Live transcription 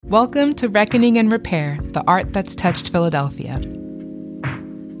Welcome to Reckoning and Repair, the art that's touched Philadelphia.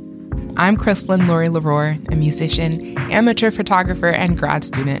 I'm Chrislyn Laurore, a musician, amateur photographer, and grad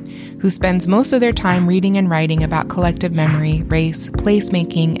student who spends most of their time reading and writing about collective memory, race,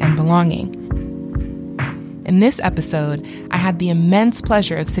 placemaking, and belonging. In this episode, I had the immense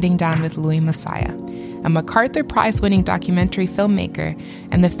pleasure of sitting down with Massiah, a MacArthur Prize-winning documentary filmmaker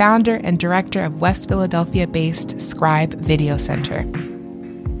and the founder and director of West Philadelphia-based Scribe Video Center.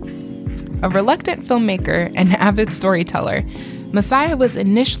 A reluctant filmmaker and avid storyteller, Massiah was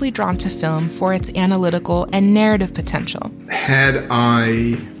initially drawn to film for its analytical and narrative potential. Had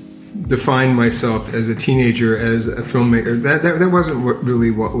I defined myself as a teenager as a filmmaker, that wasn't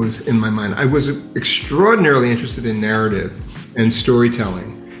really what was in my mind. I was extraordinarily interested in narrative and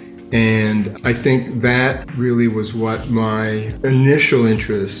storytelling. And I think that really was what my initial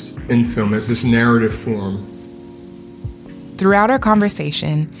interest in film as this narrative form. Throughout our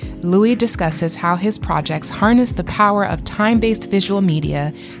conversation, Louis discusses how his projects harness the power of time-based visual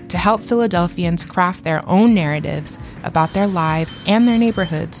media to help Philadelphians craft their own narratives about their lives and their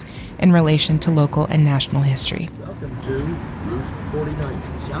neighborhoods in relation to local and national history. Welcome to Route 49,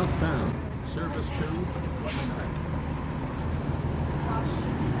 southbound, service to 29.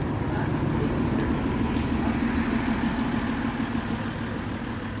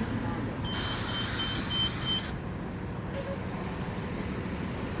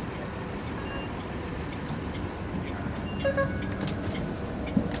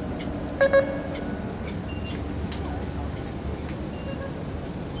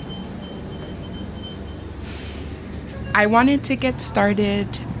 I wanted to get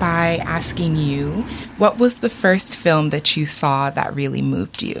started by asking you, what was the first film that you saw that really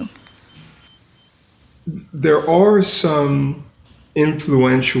moved you? There are some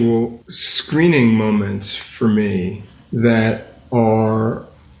influential screening moments for me that are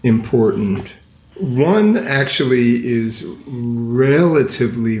important. One actually is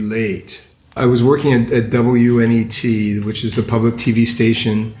relatively late. I was working at WNET, which is the public TV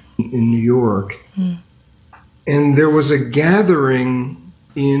station in New York. And there was a gathering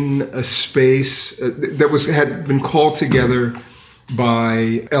in a space that had been called together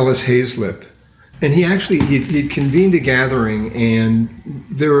by Ellis Hayslip. And he'd convened a gathering, and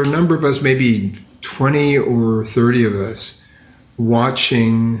there were a number of us, maybe 20 or 30 of us,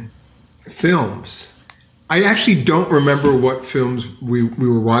 watching films. I actually don't remember what films we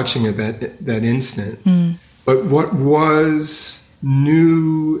were watching at that instant. But what was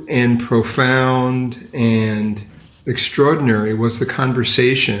new and profound and extraordinary was the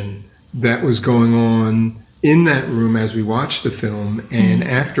conversation that was going on in that room as we watched the film and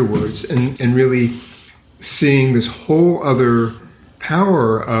afterwards, and really seeing this whole other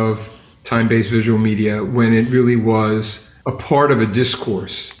power of time-based visual media when it really was a part of a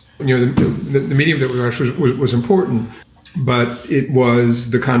discourse. You know, the medium that we watched was important, but it was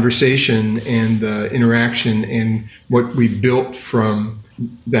the conversation and the interaction and what we built from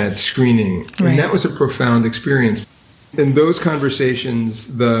that screening. Right. And that was a profound experience. In those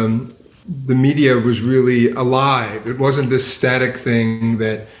conversations, the media was really alive. It wasn't this static thing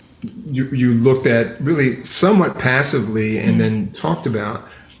that you looked at really somewhat passively and then talked about,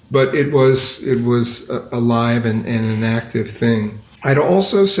 but it was alive and an active thing. I'd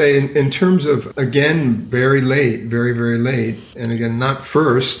also say in terms of, again, very late, very, very late, and again, not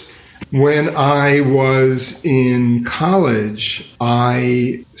first, when I was in college,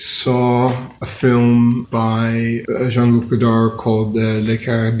 I saw a film by Jean-Luc Godard called Les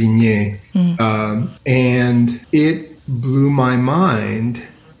Carabiniers, and it blew my mind,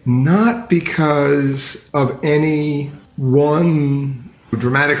 not because of any one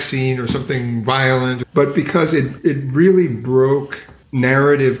dramatic scene or something violent, but because it really broke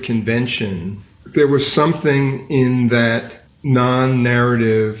narrative convention. There was something in that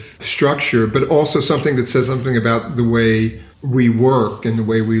non-narrative structure, but also something that says something about the way we work and the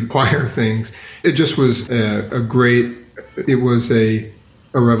way we acquire things. It just was a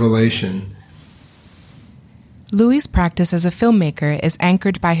revelation. Louis' practice as a filmmaker is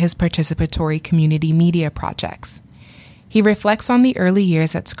anchored by his participatory community media projects. He reflects on the early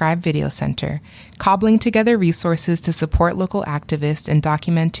years at Scribe Video Center, cobbling together resources to support local activists in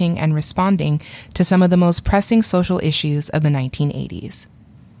documenting and responding to some of the most pressing social issues of the 1980s,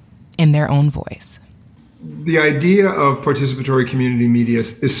 in their own voice. The idea of participatory community media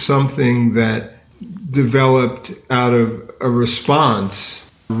is something that developed out of a response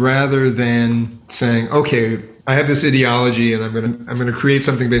rather than saying, okay, I have this ideology and I'm going to create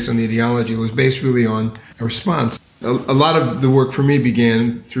something based on the ideology. It was based really on a response. A lot of the work for me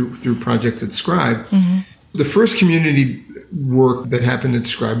began through projects at Scribe. The first community work that happened at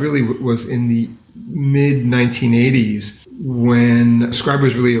Scribe really was in the mid-1980s, when Scribe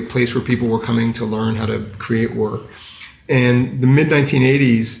was really a place where people were coming to learn how to create work. And the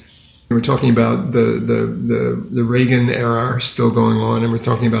mid-1980s, we're talking about the Reagan era still going on, and we're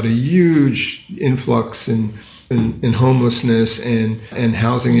talking about a huge influx in homelessness and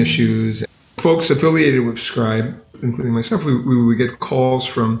housing issues. Folks affiliated with Scribe, including myself, we would get calls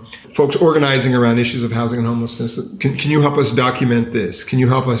from folks organizing around issues of housing and homelessness. Can you help us document this? Can you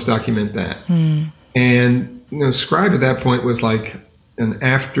help us document that? And Scribe at that point was like an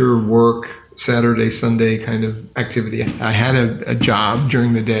after work Saturday, Sunday kind of activity. I had a job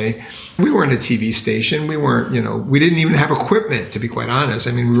during the day. We weren't a TV station. We weren't, we didn't even have equipment, to be quite honest.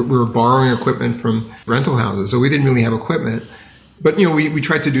 I mean, we were borrowing equipment from rental houses, so we didn't really have equipment. But, we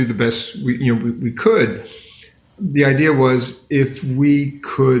tried to do the best we could. The idea was, if we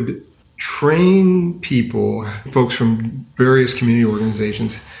could train people, folks from various community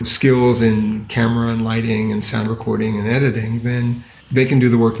organizations, skills in camera and lighting and sound recording and editing, then they can do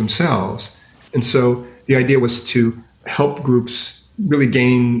the work themselves. And so the idea was to help groups really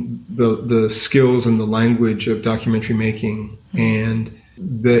gain the skills and the language of documentary making. And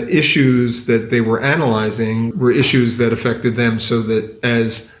the issues that they were analyzing were issues that affected them, so that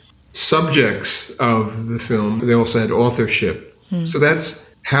as subjects of the film, they also had authorship. So that's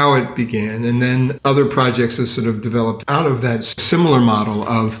how it began. And then other projects have sort of developed out of that similar model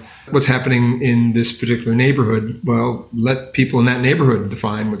of what's happening in this particular neighborhood. Well, let people in that neighborhood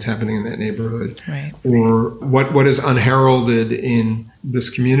define what's happening in that neighborhood. Right. Or what is unheralded in this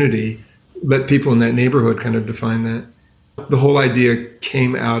community. Let people in that neighborhood kind of define that. The whole idea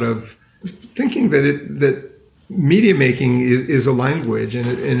came out of thinking that media making is a language, and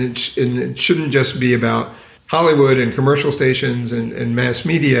it shouldn't just be about Hollywood and commercial stations and mass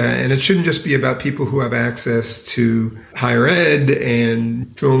media, and it shouldn't just be about people who have access to higher ed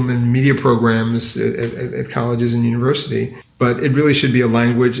and film and media programs at colleges and university. But it really should be a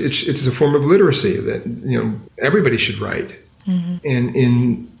language. It's a form of literacy that everybody should write. And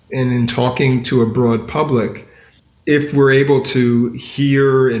in talking to a broad public, if we're able to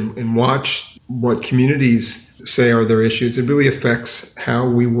hear and watch what communities say are their issues, it really affects how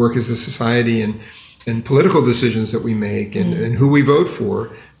we work as a society and political decisions that we make and who we vote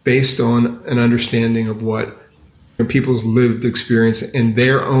for, based on an understanding of what people's lived experience and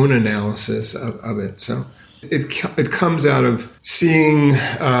their own analysis of it. So it comes out of seeing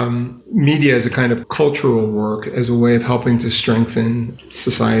media as a kind of cultural work, as a way of helping to strengthen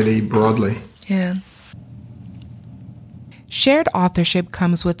society broadly. Yeah. Shared authorship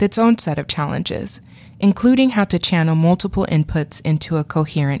comes with its own set of challenges, including how to channel multiple inputs into a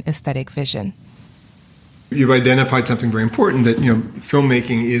coherent aesthetic vision. You've identified something very important, that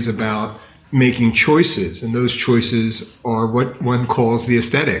filmmaking is about making choices, and those choices are what one calls the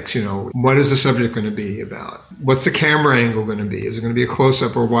aesthetics. What is the subject going to be about? What's the camera angle going to be? Is it going to be a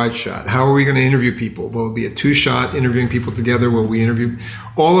close-up or wide shot? How are we going to interview people? Will it be a two-shot interviewing people together? Will we interview?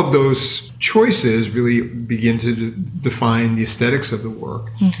 All of those choices really begin to define the aesthetics of the work.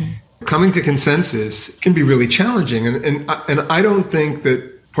 Coming to consensus can be really challenging, and I don't think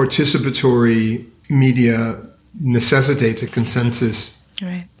that participatory media necessitates a consensus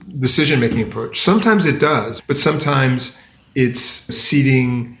decision-making approach. Sometimes it does, but sometimes it's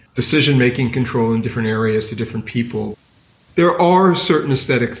ceding decision-making control in different areas to different people. There are certain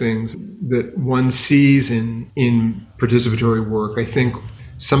aesthetic things that one sees in participatory work. I think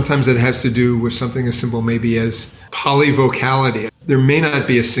sometimes it has to do with something as simple maybe as polyvocality. There may not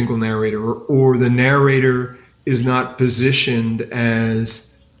be a single narrator, or the narrator is not positioned as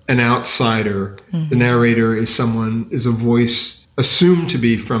an outsider. The narrator is a voice assumed to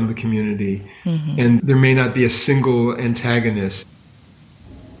be from the community, and there may not be a single antagonist.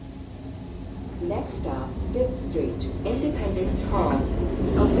 Next stop, 5th Street, Independence Hall,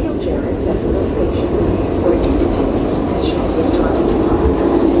 a wheelchair accessible station for Independence National Historical Park,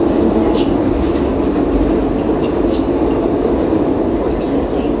 National For your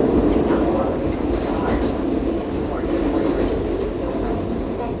safety, do not walk between the cars. Doors and for emergencies open.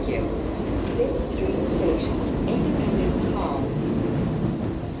 Thank you. 5th Street Station, Independence Hall.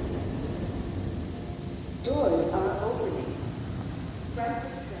 Doors are opening.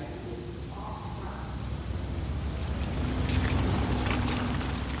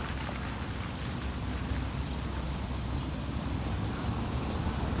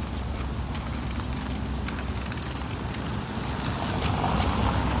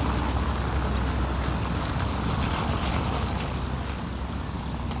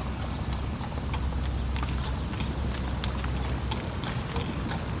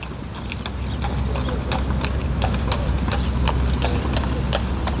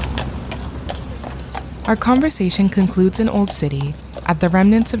 Our conversation concludes in Old City, at the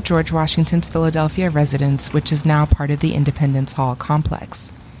remnants of George Washington's Philadelphia residence, which is now part of the Independence Hall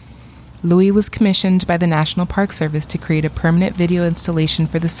complex. Louis was commissioned by the National Park Service to create a permanent video installation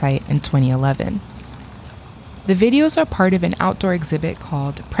for the site in 2011. The videos are part of an outdoor exhibit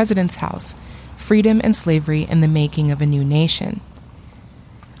called President's House: Freedom and Slavery in the Making of a New Nation.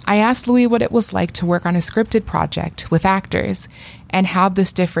 I asked Louis what it was like to work on a scripted project with actors and how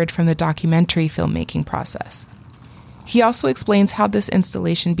this differed from the documentary filmmaking process. He also explains how this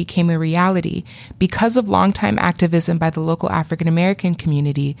installation became a reality because of longtime activism by the local African American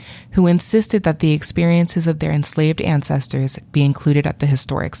community who insisted that the experiences of their enslaved ancestors be included at the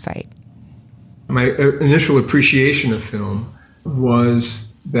historic site. My initial appreciation of film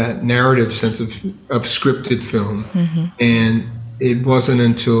was that narrative sense of scripted film. Mm-hmm. And it wasn't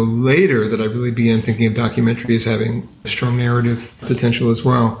until later that I really began thinking of documentary as having a strong narrative potential as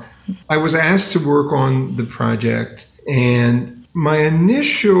well. I was asked to work on the project, and my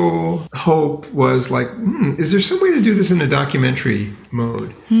initial hope was like, is there some way to do this in a documentary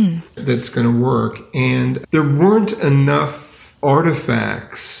mode that's going to work? And there weren't enough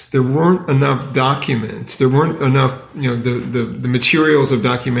artifacts, there weren't enough documents, there weren't enough, the materials of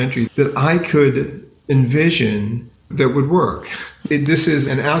documentary that I could envision that would work. This is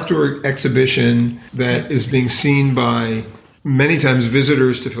an outdoor exhibition that is being seen by many times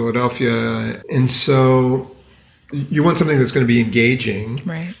visitors to Philadelphia, and so you want something that's going to be engaging.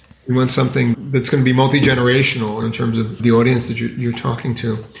 Right. You want something that's going to be multi-generational in terms of the audience that you're talking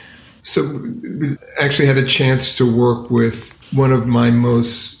to. So we actually had a chance to work with one of my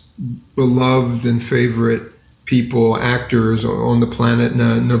most beloved and favorite people, actors on the planet,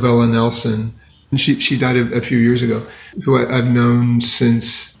 Novella Nelson. She died a few years ago, who I've known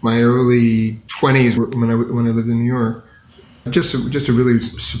since my early 20s when I lived in New York. Just a really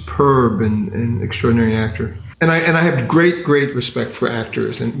superb and extraordinary actor. And I have great respect for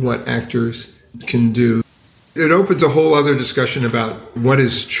actors and what actors can do. It opens a whole other discussion about what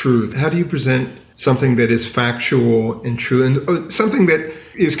is truth. How do you present something that is factual and true, and something that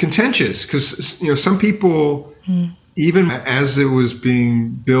is contentious? Because some people, even as it was being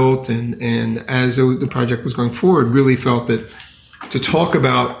built and as the project was going forward, really felt that to talk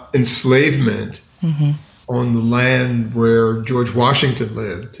about enslavement on the land where George Washington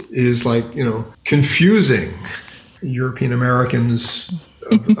lived is like, confusing European Americans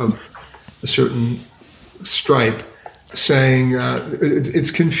of a certain stripe, saying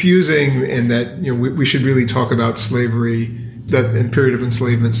it's confusing, and that we should really talk about slavery, that period of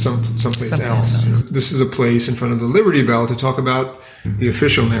enslavement someplace else. This is a place in front of the Liberty Bell to talk about the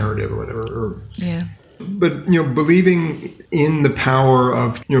official narrative or whatever. But believing in the power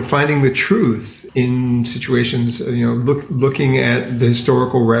of finding the truth in situations, looking at the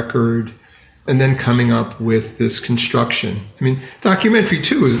historical record, and then coming up with this construction. I mean, documentary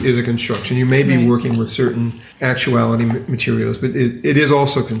too is a construction. You may be working with certain actuality materials, but it is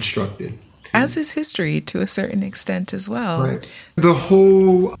also constructed. As is history to a certain extent as well. Right. The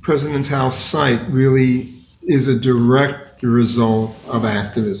whole President's House site really is a direct result of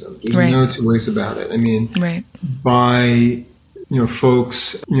activism. There's no two ways about it. I mean, by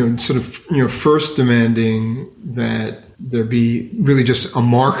folks, first demanding that there be really just a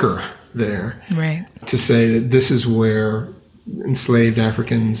marker there to say that this is where enslaved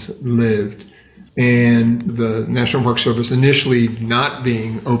Africans lived, and the National Park Service initially not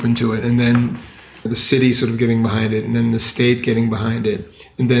being open to it, and then the city sort of getting behind it, and then the state getting behind it,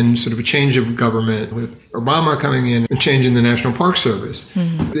 and then sort of a change of government with Obama coming in and changing the National Park Service.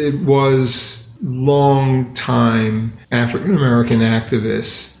 It was long-time African-American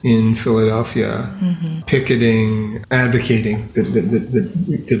activists in Philadelphia picketing, advocating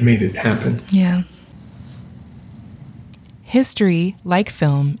that made it happen. Yeah. History, like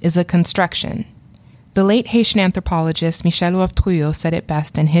film, is a construction. The late Haitian anthropologist Michel Trouillot said it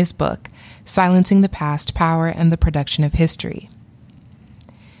best in his book, Silencing the Past, Power and the Production of History.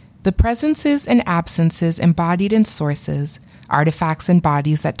 The presences and absences embodied in sources, artifacts and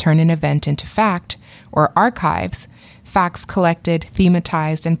bodies that turn an event into fact, or archives, facts collected,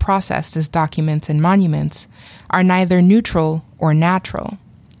 thematized, and processed as documents and monuments, are neither neutral or natural.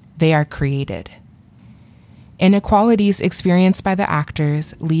 They are created. Inequalities experienced by the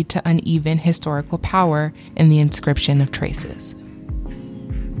actors lead to uneven historical power in the inscription of traces.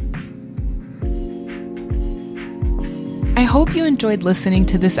 I hope you enjoyed listening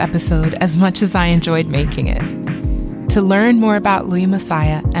to this episode as much as I enjoyed making it. To learn more about Louis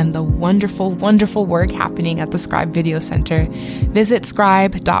Massiah and the wonderful, wonderful work happening at the Scribe Video Center, visit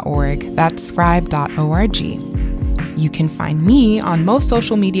scribe.org. That's scribe.org. You can find me on most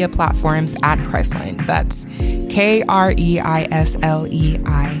social media platforms at Chrislyn. That's KREISLEINE.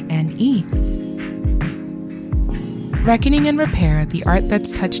 Reckoning and Repair, the Art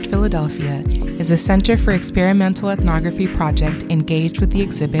That's Touched Philadelphia, is a Center for Experimental Ethnography project engaged with the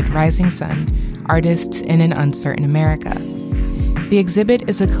exhibit Rising Sun, Artists in an Uncertain America. The exhibit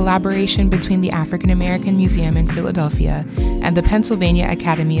is a collaboration between the African American Museum in Philadelphia and the Pennsylvania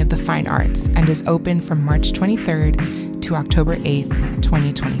Academy of the Fine Arts and is open from March 23rd to October 8th,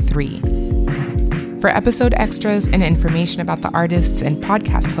 2023. For episode extras and information about the artists and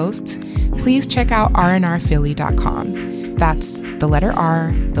podcast hosts, please check out rnrphilly.com. That's the letter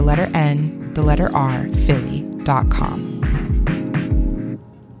R, the letter N, the letter R, Philly.com.